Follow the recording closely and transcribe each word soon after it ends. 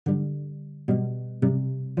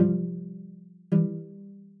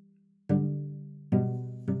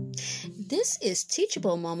This is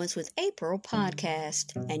Teachable Moments with April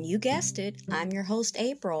podcast, and you guessed it, I'm your host,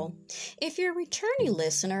 April. If you're a returning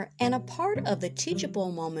listener and a part of the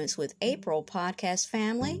Teachable Moments with April podcast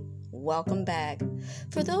family, welcome back.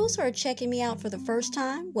 For those who are checking me out for the first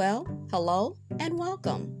time, well, hello and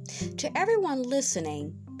welcome. To everyone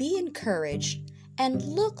listening, be encouraged and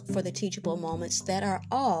look for the teachable moments that are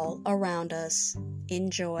all around us.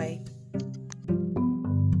 Enjoy.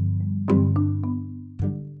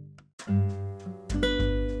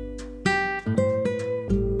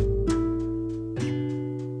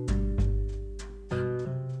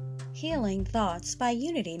 Healing Thoughts by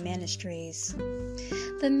Unity Ministries.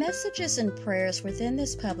 The messages and prayers within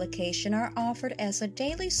this publication are offered as a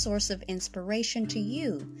daily source of inspiration to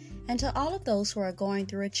you and to all of those who are going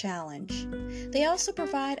through a challenge. They also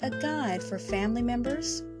provide a guide for family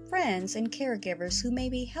members, friends, and caregivers who may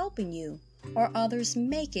be helping you or others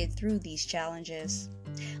make it through these challenges.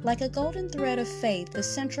 Like a golden thread of faith, the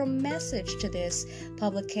central message to this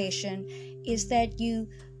publication is that you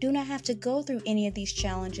do not have to go through any of these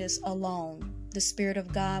challenges alone. The Spirit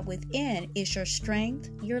of God within is your strength,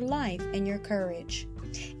 your life, and your courage.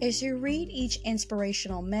 As you read each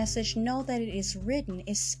inspirational message, know that it is written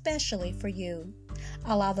especially for you.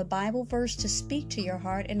 Allow the Bible verse to speak to your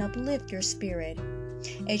heart and uplift your spirit.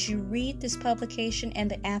 As you read this publication and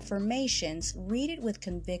the affirmations, read it with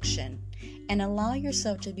conviction and allow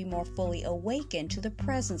yourself to be more fully awakened to the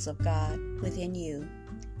presence of God within you,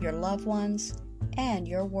 your loved ones, and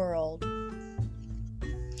your world.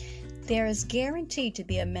 There is guaranteed to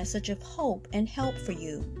be a message of hope and help for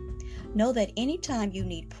you. Know that anytime you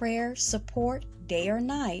need prayer, support, day or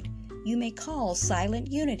night, you may call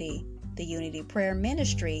Silent Unity, the Unity Prayer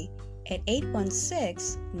Ministry, at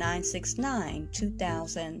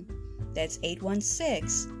 816-969-2000. That's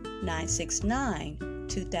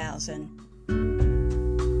 816-969-2000.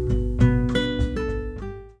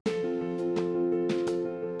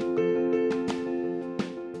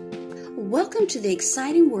 Welcome to the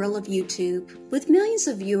exciting world of YouTube. With millions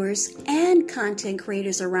of viewers and content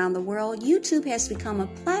creators around the world, YouTube has become a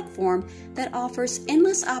platform that offers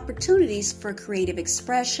endless opportunities for creative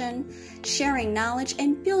expression, sharing knowledge,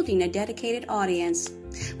 and building a dedicated audience.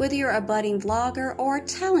 Whether you're a budding vlogger or a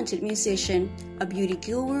talented musician, a beauty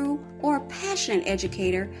guru, or a passionate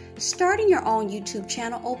educator, starting your own YouTube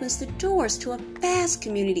channel opens the doors to a vast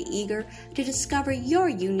community eager to discover your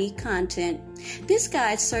unique content. This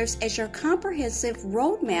guide serves as your comprehensive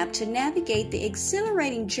roadmap to navigate the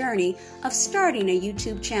exhilarating journey of starting a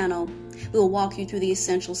YouTube channel. We will walk you through the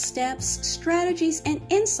essential steps, strategies, and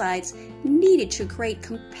insights needed to create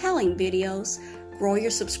compelling videos, grow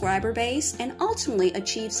your subscriber base, and ultimately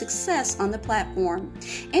achieve success on the platform.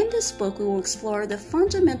 In this book, we will explore the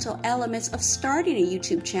fundamental elements of starting a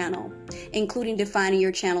YouTube channel, including defining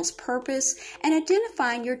your channel's purpose and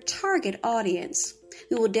identifying your target audience.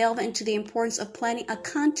 We will delve into the importance of planning a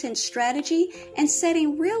content strategy and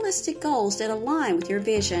setting realistic goals that align with your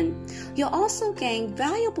vision. You'll also gain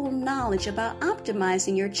valuable knowledge about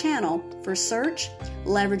optimizing your channel for search,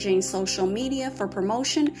 leveraging social media for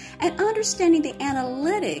promotion, and understanding the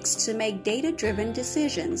analytics to make data-driven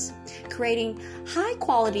decisions. Creating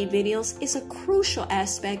high-quality videos is a crucial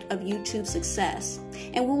aspect of YouTube success,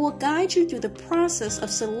 and we will guide you through the process of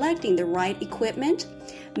selecting the right equipment,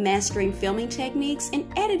 mastering filming techniques, and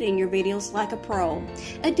editing your videos like a pro.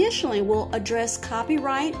 Additionally, we'll address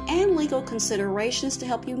copyright and legal considerations to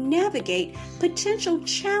help you navigate potential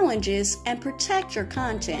challenges and protect your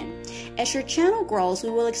content. As your channel grows, we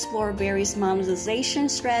will explore various monetization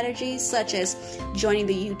strategies such as joining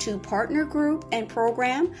the YouTube Partner Group and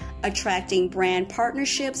program, attracting brand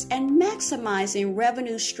partnerships, and maximizing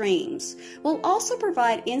revenue streams. We'll also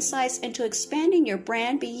provide insights into expanding your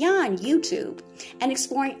brand beyond YouTube and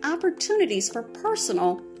exploring opportunities for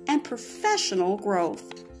personal and professional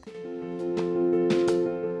growth.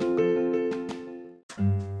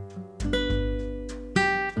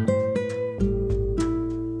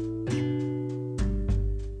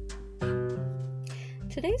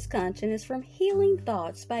 Today's content is from Healing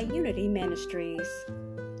Thoughts by Unity Ministries.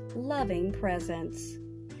 Loving Presence.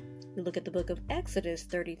 We look at the book of Exodus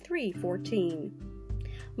 33:14.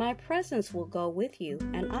 My presence will go with you,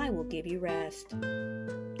 and I will give you rest.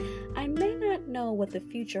 I may not know what the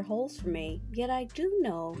future holds for me, yet I do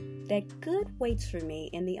know that good waits for me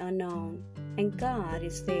in the unknown, and God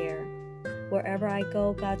is there. Wherever I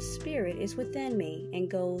go, God's Spirit is within me and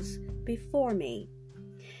goes before me.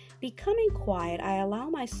 Becoming quiet, I allow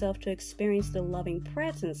myself to experience the loving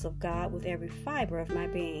presence of God with every fiber of my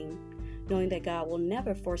being. Knowing that God will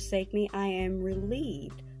never forsake me, I am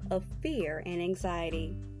relieved of fear and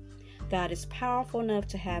anxiety. God is powerful enough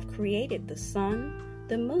to have created the sun,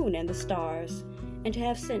 the moon, and the stars, and to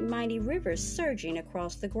have sent mighty rivers surging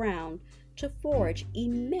across the ground to forge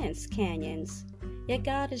immense canyons. Yet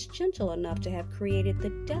God is gentle enough to have created the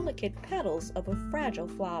delicate petals of a fragile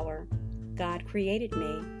flower. God created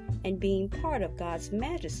me, and being part of God's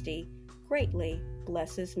majesty greatly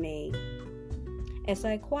blesses me. As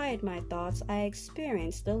I quiet my thoughts, I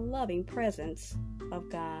experience the loving presence of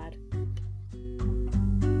God.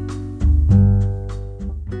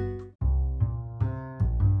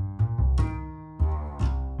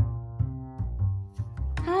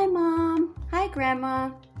 Hi, Mom. Hi,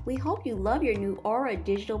 Grandma. We hope you love your new Aura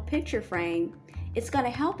digital picture frame. It's going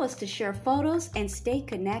to help us to share photos and stay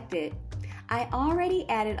connected. I already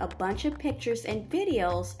added a bunch of pictures and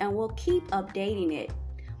videos and will keep updating it.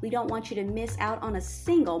 We don't want you to miss out on a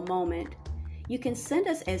single moment. You can send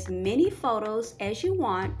us as many photos as you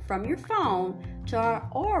want from your phone to our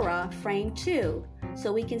Aura Frame 2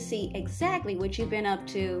 so we can see exactly what you've been up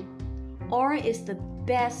to. Aura is the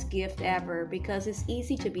best gift ever because it's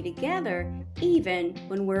easy to be together even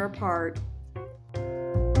when we're apart.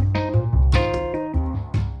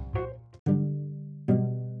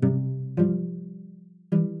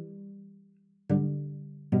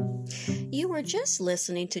 You were just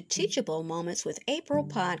listening to Teachable Moments with April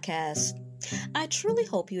podcast. I truly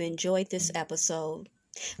hope you enjoyed this episode.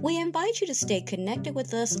 We invite you to stay connected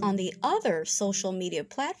with us on the other social media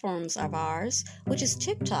platforms of ours, which is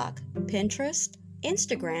TikTok, Pinterest,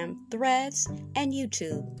 Instagram, Threads, and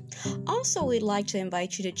YouTube. Also, we'd like to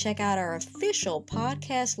invite you to check out our official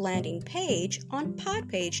podcast landing page on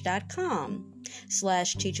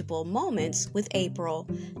podpage.com/teachable moments with April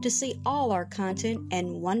to see all our content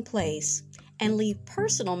in one place and leave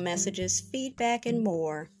personal messages, feedback, and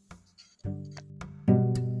more.